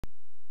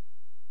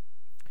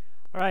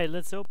Alright,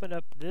 let's open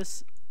up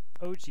this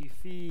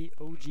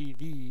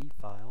OGV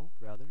file,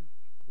 rather,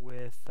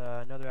 with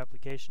another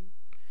application.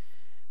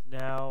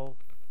 Now,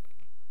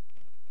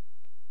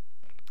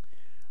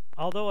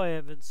 although I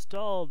have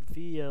installed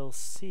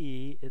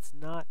VLC, it's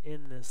not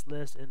in this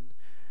list, and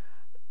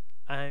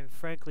I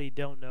frankly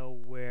don't know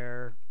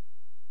where...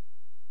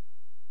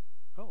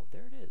 Oh,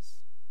 there it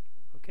is.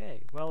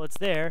 Okay, well, it's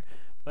there,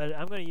 but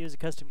I'm going to use a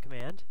custom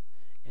command,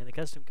 and the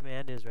custom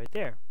command is right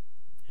there.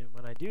 And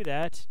when I do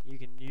that, you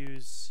can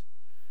use,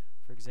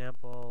 for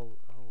example,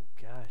 oh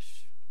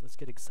gosh, let's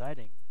get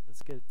exciting.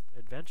 Let's get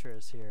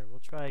adventurous here. We'll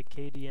try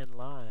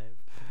kdenlive.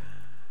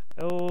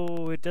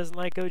 Oh, it doesn't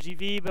like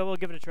OGV, but we'll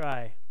give it a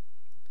try.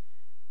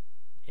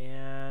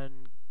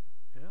 And,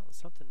 well,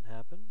 something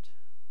happened.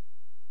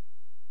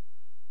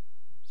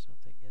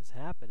 Something is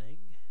happening.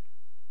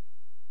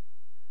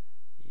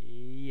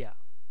 Yeah.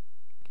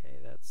 Okay,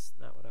 that's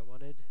not what I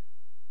wanted.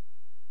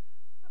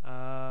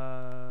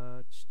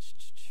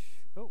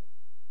 Oh,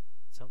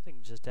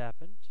 something just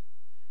happened.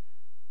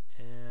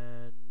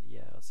 And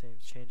yeah, I'll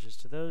save changes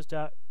to those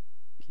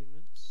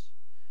documents.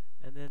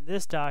 And then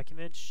this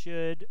document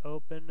should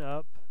open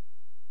up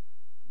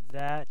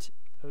that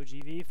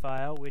OGV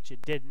file, which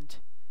it didn't.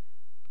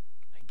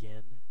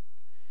 Again,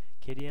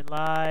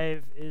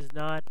 kdenlive is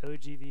not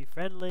OGV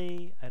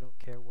friendly. I don't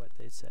care what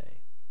they say.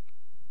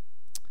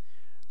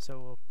 So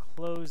we'll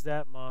close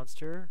that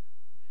monster,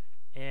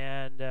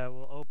 and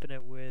we'll open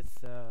it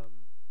with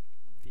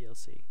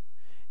VLC.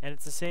 And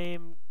it's the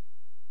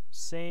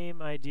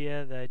same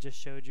idea that I just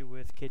showed you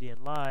with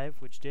kdenlive,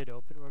 which did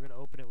open. We're going to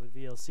open it with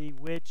VLC,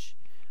 which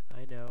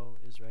I know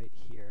is right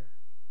here.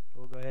 But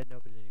we'll go ahead and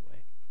open it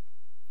anyway.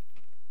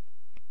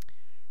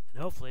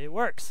 And hopefully it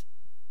works.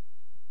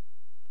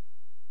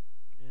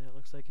 And it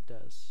looks like it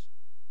does.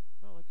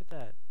 Oh, look at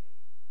that.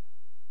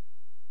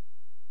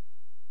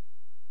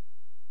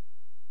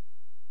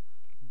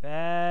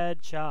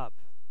 Bad chop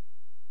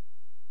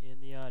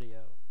in the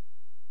audio.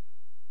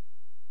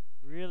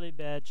 Really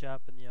bad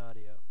chop in the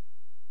audio.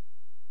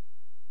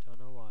 Don't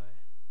know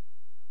why.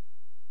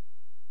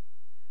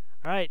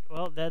 Alright,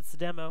 well, that's the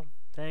demo.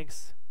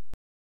 Thanks.